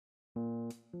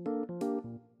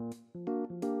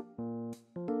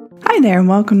Hi there, and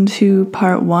welcome to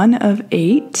part 1 of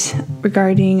 8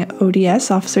 regarding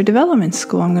ODS, Officer Development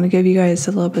School. I'm going to give you guys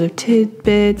a little bit of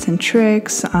tidbits and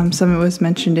tricks. Some of it was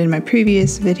mentioned in my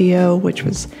previous video, which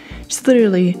was just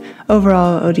literally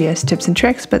overall ODS tips and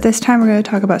tricks, but this time we're going to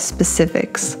talk about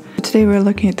specifics. Today we're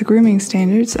looking at the grooming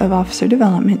standards of Officer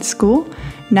Development School.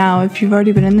 Now, if you've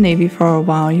already been in the Navy for a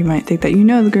while, you might think that you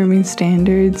know the grooming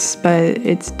standards, but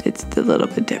it's a little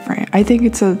bit different. I think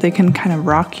it's so they can kind of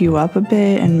rock you up a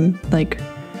bit and like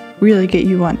really get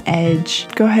you on edge.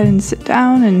 Go ahead and sit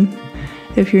down, and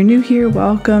if you're new here,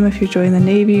 welcome. If you're joining the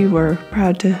Navy, we're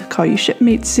proud to call you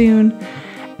shipmates soon.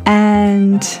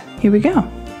 And here we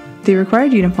go. The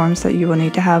required uniforms that you will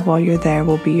need to have while you're there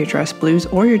will be your dress blues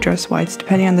or your dress whites,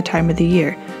 depending on the time of the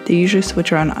year. They usually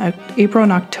switch around April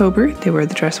and October. They wear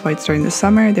the dress whites during the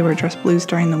summer. They wear dress blues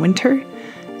during the winter.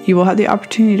 You will have the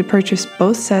opportunity to purchase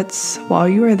both sets while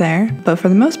you are there, but for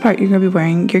the most part, you're going to be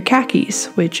wearing your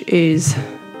khakis, which is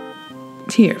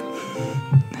here.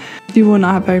 You will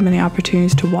not have very many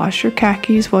opportunities to wash your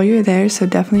khakis while you're there, so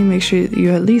definitely make sure that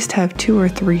you at least have 2 or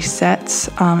 3 sets.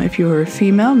 If you are a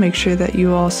female, make sure that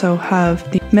you also have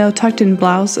the male tucked-in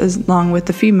blouse along with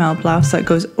the female blouse that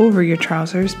goes over your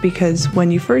trousers, because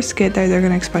when you first get there, they're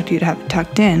going to expect you to have it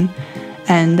tucked in,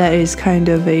 and that is kind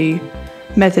of a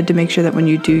method to make sure that when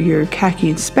you do your khaki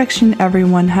inspection,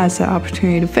 everyone has the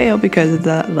opportunity to fail because of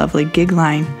the lovely gig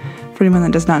line. For anyone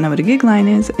that does not know what a gig line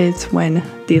is, it's when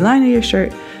the line of your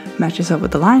shirt matches up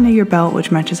with the line of your belt,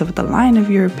 which matches up with the line of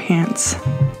your pants.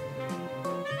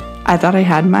 I thought I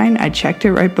had mine. I checked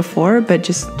it right before, but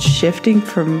just shifting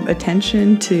from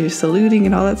attention to saluting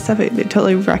and all that stuff, it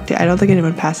totally wrecked it. I don't think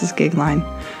anyone passes gig line.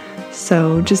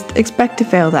 So just expect to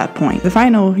fail that point. The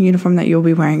final uniform that you'll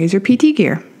be wearing is your PT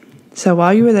gear. So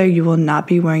while you are there, you will not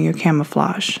be wearing your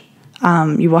camouflage.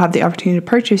 You will have the opportunity to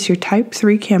purchase your Type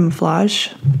 3 camouflage,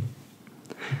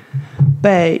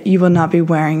 but you will not be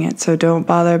wearing it, so don't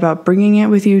bother about bringing it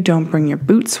with you. Don't bring your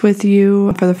boots with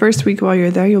you. For the first week while you're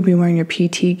there, you'll be wearing your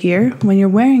PT gear. When you're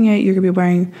wearing it, you're going to be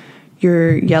wearing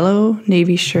your yellow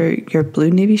Navy shirt, your blue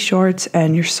Navy shorts,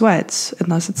 and your sweats.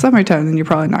 Unless it's summertime, then you're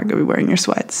probably not going to be wearing your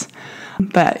sweats.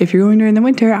 But if you're going during the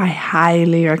winter, I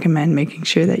highly recommend making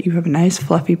sure that you have a nice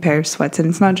fluffy pair of sweats. And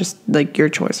it's not just like your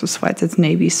choice of sweats, it's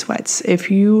Navy sweats. If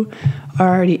you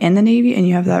are already in the Navy and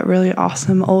you have that really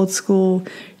awesome old school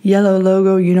yellow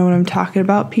logo, you know what I'm talking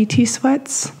about, PT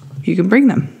sweats, you can bring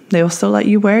them. They will still let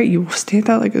you wear it. You will stand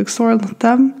out like a sore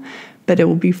thumb, but it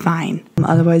will be fine.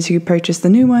 Otherwise, you can purchase the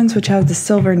new ones, which have the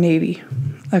silver navy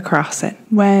across it.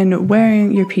 When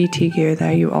wearing your PT gear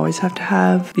there, you always have to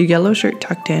have your yellow shirt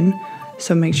tucked in.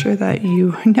 So make sure that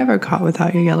you are never caught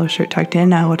without your yellow shirt tucked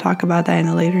in. I will talk about that in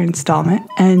a later installment.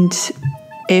 And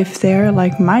if they're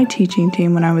like my teaching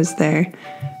team when I was there,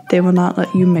 they will not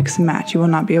let you mix and match. You will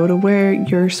not be able to wear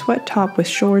your sweat top with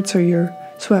shorts or your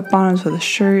sweat bottoms with a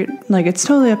shirt. Like, it's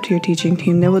totally up to your teaching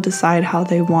team. They will decide how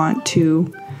they want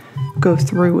to go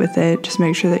through with it. Just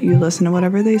make sure that you listen to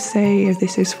whatever they say. If they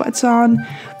say sweats on,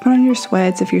 put on your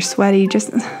sweats. If you're sweaty,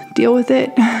 just deal with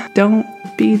it. Don't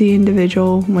be the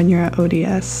individual when you're at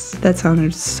ODS. That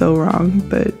sounded so wrong,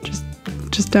 but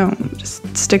just don't.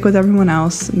 Just stick with everyone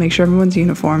else. Make sure everyone's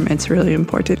uniform. It's really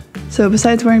important. So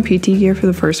besides wearing PT gear for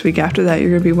the first week, after that, you're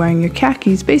going to be wearing your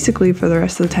khakis basically for the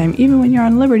rest of the time. Even when you're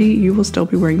on Liberty, you will still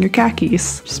be wearing your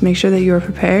khakis. Just make sure that you are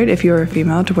prepared, if you're a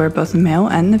female, to wear both the male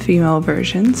and the female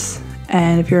versions.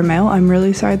 And if you're a male, I'm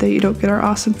really sorry that you don't get our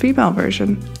awesome female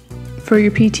version. For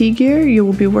your PT gear, you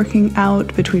will be working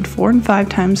out between 4 and 5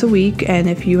 times a week, and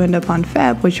if you end up on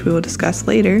FEB, which we will discuss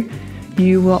later,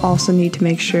 you will also need to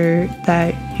make sure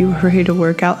that you are ready to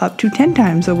work out up to 10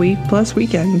 times a week plus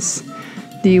weekends.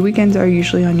 The weekends are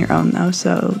usually on your own though,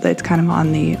 so that's kind of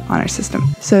on our system.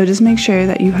 So just make sure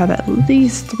that you have at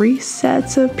least 3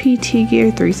 sets of PT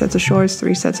gear, 3 sets of shorts,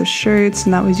 3 sets of shirts,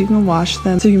 and that way you can wash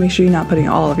them. So you make sure you're not putting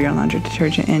all of your laundry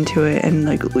detergent into it and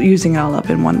like using it all up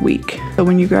in 1 week. So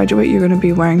when you graduate, you're going to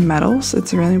be wearing medals.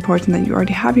 It's really important that you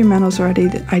already have your medals already.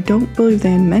 I don't believe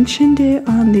they mentioned it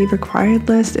on the required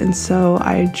list, and so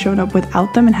I showed up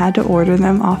without them and had to order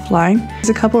them offline. There's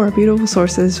a couple reputable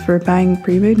sources for buying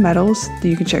pre-made medals.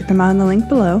 You can check them out in the link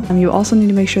below. You also need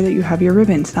to make sure that you have your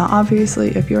ribbons. Now obviously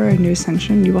if you're a new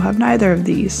ascension, you will have neither of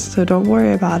these, so don't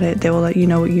worry about it. They will let you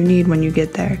know what you need when you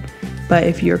get there. But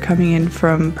if you're coming in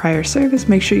from prior service,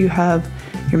 make sure you have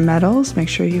your medals, make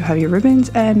sure you have your ribbons,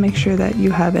 and make sure that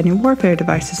you have any warfare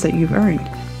devices that you've earned.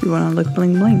 You want to look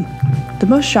bling bling. The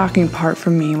most shocking part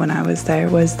for me when I was there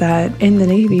was that in the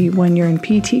Navy, when you're in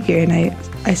PT gear, and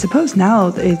I suppose now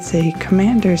it's a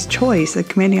commander's choice, a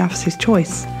commanding officer's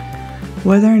choice,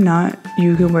 whether or not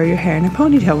you can wear your hair in a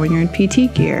ponytail when you're in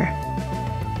PT gear.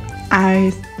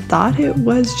 I thought it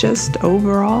was just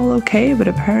overall okay, but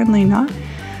apparently not.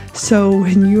 So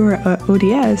when you're at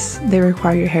ODS, they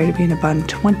require your hair to be in a bun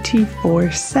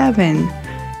 24/7.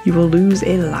 You will lose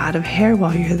a lot of hair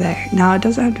while you're there. Now, it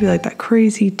doesn't have to be like that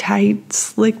crazy, tight,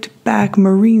 slicked back,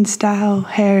 marine style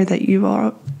hair that you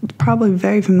are probably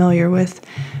very familiar with.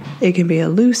 It can be a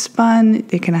loose bun.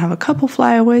 It can have a couple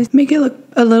flyaways. Make it look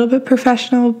a little bit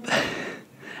professional.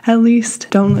 At least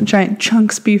don't let giant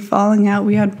chunks be falling out.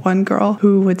 We had one girl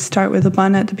who would start with a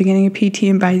bun at the beginning of PT,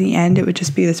 and by the end it would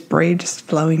just be this braid just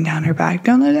flowing down her back.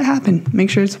 Don't let it happen. Make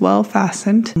sure it's well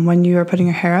fastened. When you are putting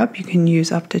your hair up, you can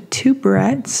use up to 2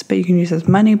 barrettes, but you can use as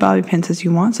many bobby pins as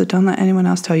you want, so don't let anyone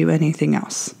else tell you anything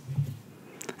else.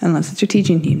 Unless it's your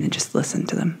teaching team, then just listen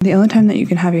to them. The only time that you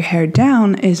can have your hair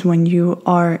down is when you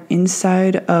are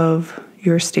inside of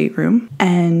your stateroom,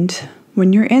 and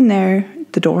when you're in there,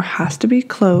 the door has to be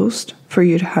closed for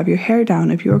you to have your hair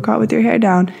down. If you are caught with your hair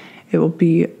down, it will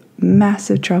be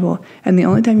massive trouble. And the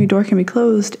only time your door can be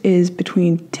closed is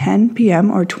between 10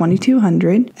 p.m. or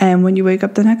 2200 and when you wake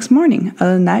up the next morning.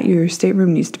 Other than that, your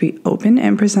stateroom needs to be open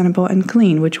and presentable and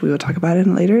clean, which we will talk about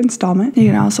in a later installment. You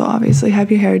can also obviously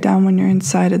have your hair down when you're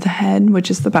inside of the head, which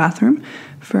is the bathroom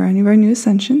for any of our new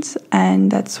ascensions,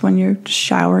 and that's when you're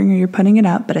showering or you're putting it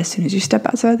up. But as soon as you step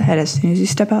outside of the head, as soon as you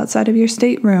step outside of your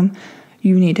stateroom,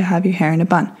 you need to have your hair in a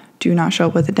bun. Do not show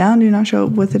up with it down. Do not show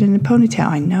up with it in a ponytail.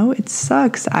 I know it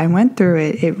sucks. I went through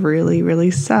it. It really,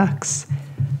 really sucks.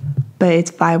 But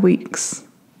it's 5 weeks.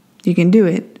 You can do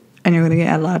it. And you're going to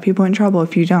get a lot of people in trouble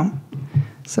if you don't.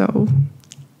 So,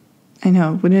 I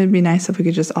know. Wouldn't it be nice if we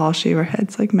could just all shave our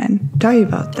heads like men? Sorry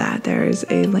about that. There is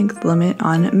a length limit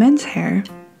on men's hair.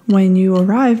 When you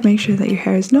arrive, make sure that your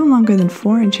hair is no longer than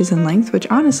 4 inches in length, which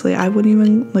honestly, I wouldn't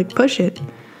even push it.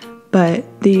 But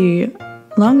the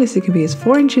longest it can be is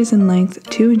 4 inches in length,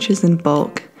 2 inches in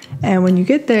bulk. And when you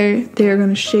get there, they are going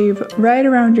to shave right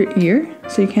around your ear.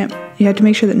 So you have to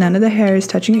make sure that none of the hair is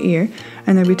touching your ear,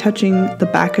 and they'll be touching the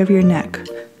back of your neck.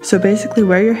 So basically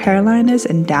where your hairline is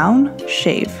and down,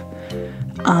 shave.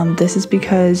 This is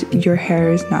because your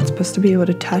hair is not supposed to be able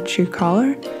to touch your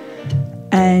collar.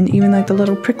 And even the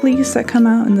little pricklies that come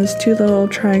out and those 2 little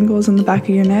triangles in the back of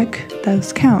your neck,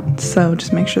 those count. So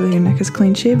just make sure that your neck is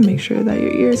clean shaven, make sure that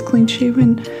your ear is clean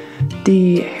shaven.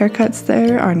 The haircuts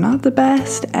there are not the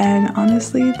best, and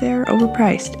honestly, they're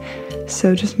overpriced.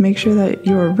 So just make sure that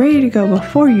you are ready to go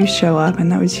before you show up,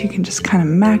 and that way you can just kind of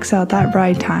max out that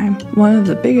ride time. One of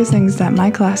the biggest things that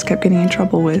my class kept getting in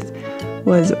trouble with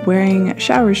was wearing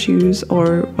shower shoes,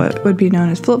 or what would be known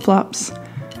as flip-flops,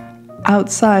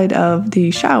 outside of the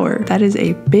shower. That is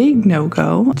a big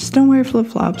no-go. Just don't wear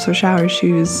flip-flops or shower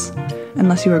shoes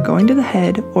unless you are going to the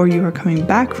head or you are coming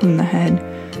back from the head.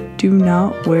 Do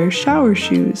not wear shower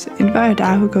shoes. In fact,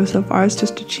 I would go so far as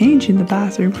just to change in the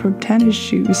bathroom from tennis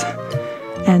shoes.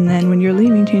 And then when you're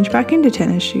leaving, change back into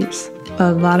tennis shoes.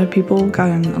 A lot of people got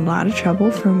in a lot of trouble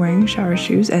from wearing shower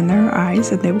shoes, and there are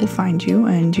eyes, and they will find you,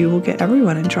 and you will get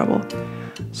everyone in trouble.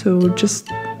 So just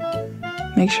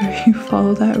make sure you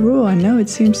follow that rule. I know it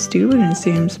seems stupid and it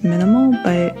seems minimal,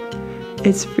 but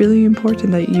it's really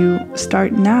important that you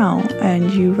start now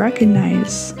and you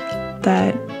recognize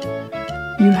that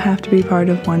you have to be part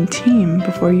of one team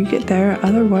before you get there.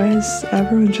 Otherwise,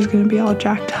 everyone's just going to be all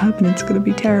jacked up and it's going to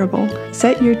be terrible.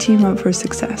 Set your team up for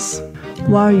success.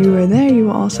 While you are there, you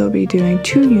will also be doing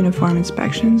 2 uniform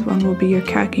inspections. One will be your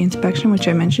khaki inspection, which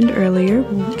I mentioned earlier,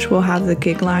 which will have the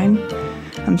gig line.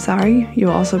 I'm sorry.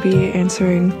 You'll also be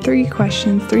answering 3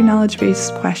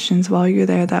 knowledge-based questions while you're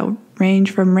there that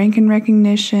range from rank and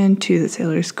recognition to the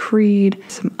Sailor's Creed,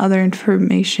 some other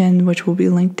information which will be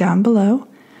linked down below.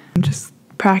 And just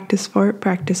practice for it,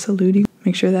 practice saluting.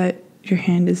 Make sure that your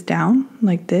hand is down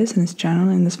like this and it's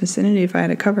generally in this vicinity. If I had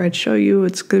a cover, I'd show you.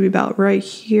 It's going to be about right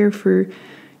here for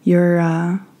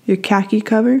your khaki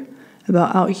cover,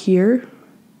 about out here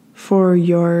for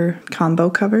your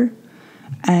combo cover.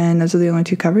 And those are the only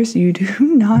 2 covers. You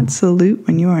do not salute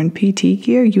when you are in PT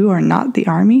gear. You are not the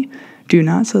Army. Do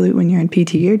not salute when you're in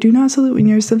PT gear. Do not salute when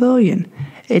you're a civilian.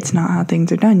 It's not how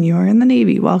things are done. You are in the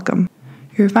Navy. Welcome.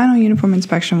 Your final uniform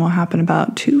inspection will happen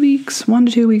about 2 weeks, 1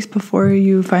 to 2 weeks before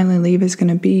you finally leave is going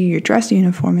to be your dress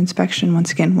uniform inspection.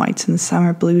 Once again, whites in the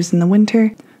summer, blues in the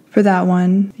winter. For that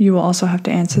one, you will also have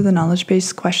to answer the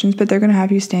knowledge-based questions, but they're going to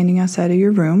have you standing outside of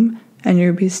your room. And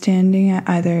you'll be standing at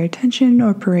either attention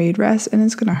or parade rest, and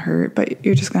it's going to hurt, but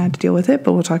you're just going to have to deal with it.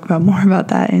 But we'll talk about more about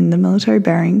that in the military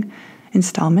bearing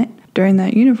installment. During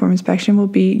that uniform inspection will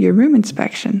be your room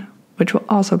inspection, which will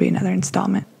also be another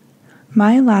installment.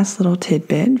 My last little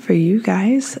tidbit for you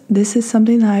guys, this is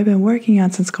something that I've been working on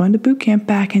since going to boot camp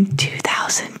back in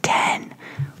 2010.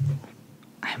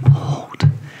 I'm old.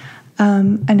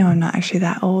 I know I'm not actually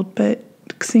that old, but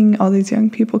seeing all these young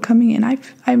people coming in,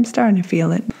 I'm starting to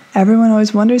feel it. Everyone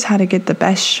always wonders how to get the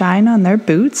best shine on their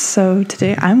boots, so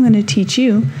today I'm going to teach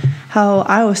you how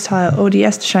I was taught at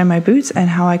ODS to shine my boots and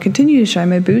how I continue to shine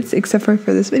my boots, except for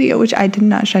this video, which I did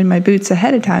not shine my boots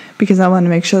ahead of time because I wanted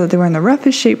to make sure that they were in the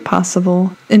roughest shape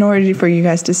possible in order for you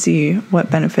guys to see what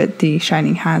benefit the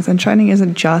shining has. And shining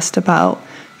isn't just about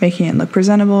making it look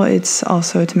presentable, it's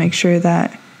also to make sure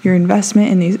that your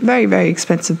investment in these very, very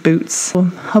expensive boots will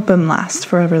help them last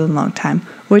for a really long time.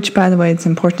 Which, by the way, it's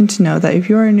important to know that if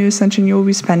you are a new Ascension, you will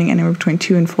be spending anywhere between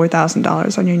 $2,000 and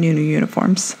 $4,000 on your new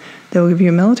uniforms. They will give you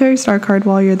a military star card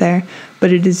while you're there,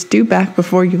 but it is due back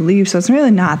before you leave, so it's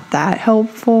really not that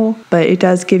helpful. But it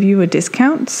does give you a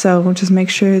discount, so just make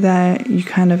sure that you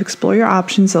kind of explore your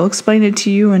options. They'll explain it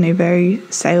to you in a very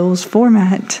sales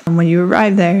format when you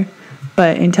arrive there,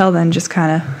 but until then, just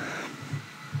kind of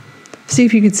see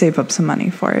if you could save up some money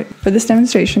for it. For this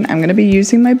demonstration, I'm going to be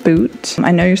using my boot.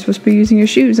 I know you're supposed to be using your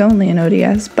shoes only in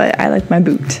ODS, but I like my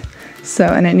boot.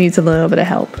 And it needs a little bit of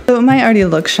help. So it might already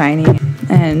look shiny,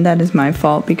 and that is my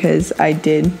fault because I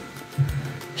did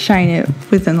shine it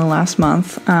within the last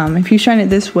month. If you shine it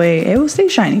this way, it will stay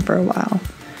shiny for a while.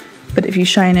 But if you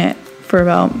shine it for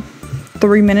about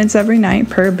 3 minutes every night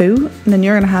per boot, then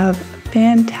you're going to have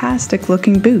fantastic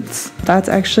looking boots. That's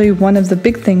actually one of the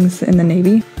big things in the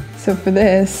Navy. So for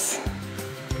this,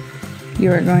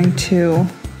 you are going to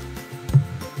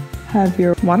have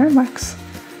your water and wax.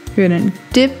 You're going to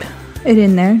dip it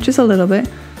in there just a little bit.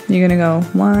 You're going to go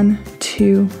 1,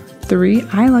 2, 3.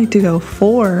 I like to go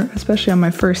 4, especially on my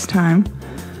first time.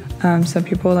 Some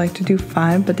people like to do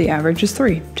 5, but the average is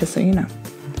 3, just so you know.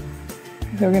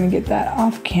 So we're going to get that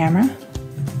off camera.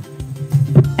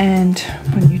 And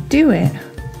when you do it,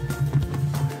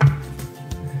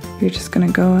 you're just going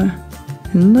to go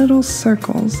in little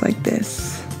circles like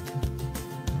this.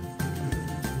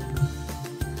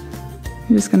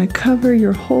 You're just going to cover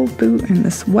your whole boot in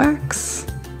this wax.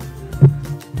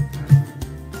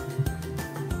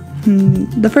 And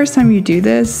the first time you do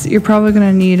this, you're probably going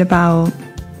to need about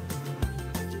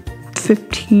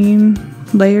 15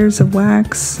 layers of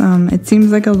wax. It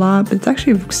seems like a lot, but it's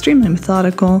actually extremely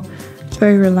methodical. It's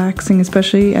very relaxing,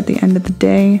 especially at the end of the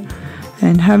day.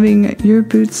 And having your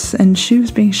boots and shoes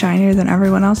being shinier than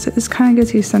everyone else's kind of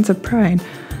gives you a sense of pride.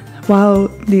 While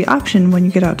the option when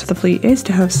you get out to the fleet is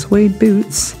to have suede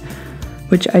boots,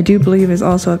 which I do believe is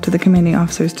also up to the commanding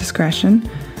officer's discretion,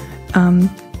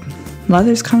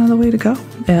 leather's kind of the way to go.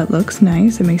 It looks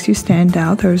nice, it makes you stand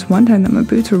out. There was one time that my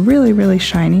boots were really, really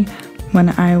shiny when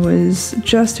I was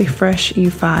just a fresh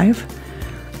E5,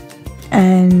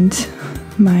 and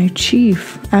my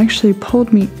chief actually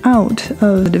pulled me out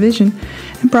of the division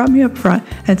and brought me up front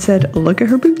and said, "Look at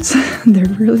her boots. They're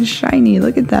really shiny.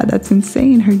 Look at that. That's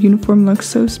insane. Her uniform looks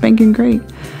so spanking great."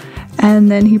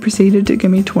 And then he proceeded to give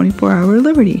me 24-hour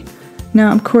liberty.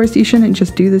 Now, of course, you shouldn't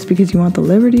just do this because you want the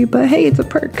liberty, but hey, it's a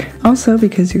perk. Also,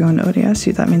 because you're going to ODS,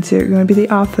 that means you're going to be the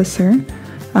officer.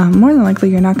 More than likely,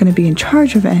 you're not going to be in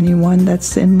charge of anyone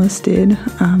that's enlisted,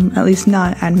 at least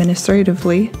not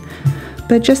administratively.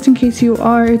 But just in case you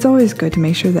are, it's always good to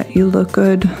make sure that you look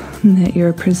good, and that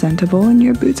you're presentable, and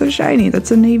your boots are shiny.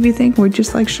 That's a Navy thing. We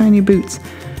just like shiny boots.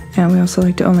 And we also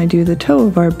like to only do the toe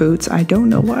of our boots. I don't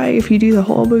know why. If you do the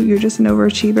whole boot, you're just an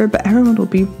overachiever, but everyone will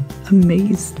be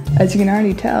amazed. As you can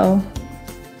already tell,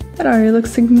 that already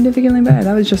looks significantly better.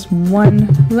 That was just one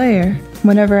layer.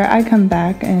 Whenever I come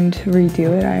back and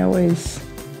redo it, I always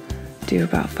do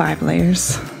about 5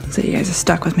 layers. So you guys are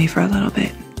stuck with me for a little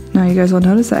bit. Now you guys will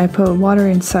notice that I put water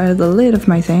inside of the lid of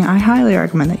my thing. I highly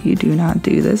recommend that you do not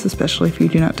do this, especially if you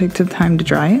do not take the time to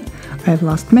dry it. I have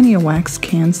lost many wax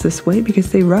cans this way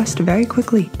because they rust very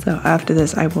quickly. So after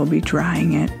this, I will be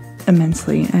drying it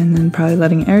immensely and then probably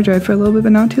letting it air dry for a little bit,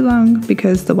 but not too long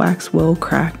because the wax will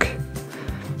crack.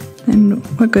 And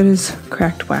what good is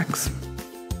cracked wax?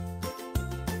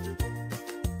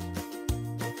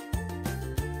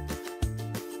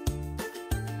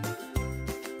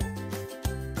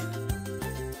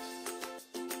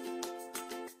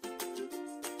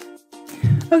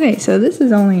 Okay, so this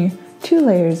is only 2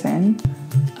 layers in.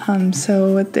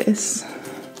 So with this,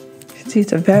 you can see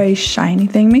it's a very shiny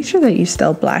thing. Make sure that you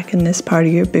still blacken this part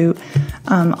of your boot.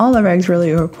 All the regs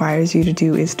really requires you to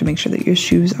do is to make sure that your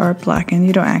shoes are blackened.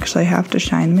 You don't actually have to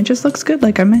shine them. It just looks good,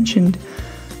 like I mentioned.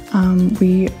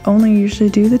 We only usually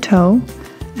do the toe,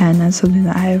 and that's something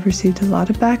that I have received a lot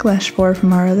of backlash for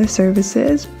from our other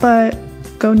services, but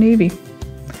go Navy.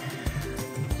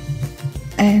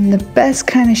 And the best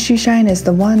kind of shoe shine is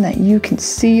the one that you can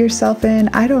see yourself in.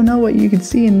 I don't know what you can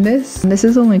see in this. This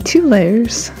is only 2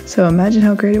 layers, so imagine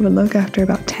how great it would look after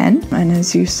about 10. And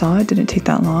as you saw, it didn't take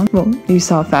that long. Well, you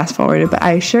saw fast forwarded, but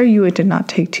I assure you it did not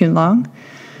take too long.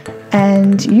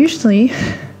 And usually,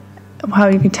 how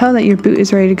you can tell that your boot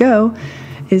is ready to go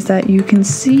is that you can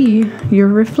see your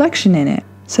reflection in it.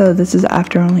 So this is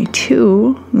after only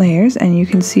 2 layers, and you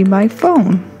can see my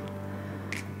phone.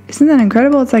 Isn't that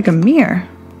incredible? It's like a mirror.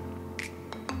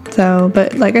 So,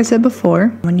 but like I said before,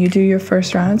 when you do your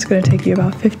first round, it's going to take you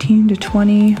about 15 to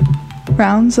 20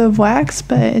 rounds of wax,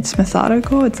 but it's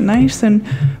methodical, it's nice, and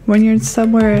when you're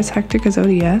somewhere as hectic as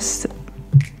ODS,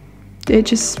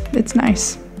 it's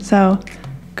nice. So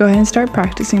go ahead and start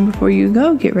practicing before you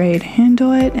go, get ready to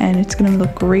handle it, and it's going to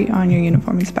look great on your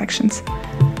uniform inspections.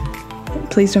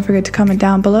 Please don't forget to comment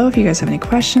down below if you guys have any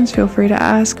questions. Feel free to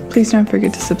ask. Please don't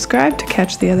forget to subscribe to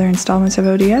catch the other installments of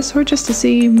ODS, or just to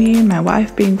see me and my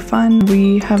wife being fun.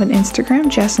 We have an Instagram,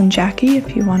 Jess and Jakii,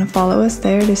 if you want to follow us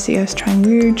there to see us trying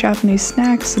weird Japanese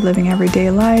snacks, living everyday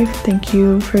life. Thank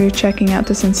you for checking out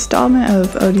this installment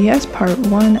of ODS part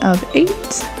 1 of 8,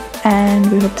 and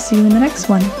we hope to see you in the next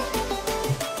one.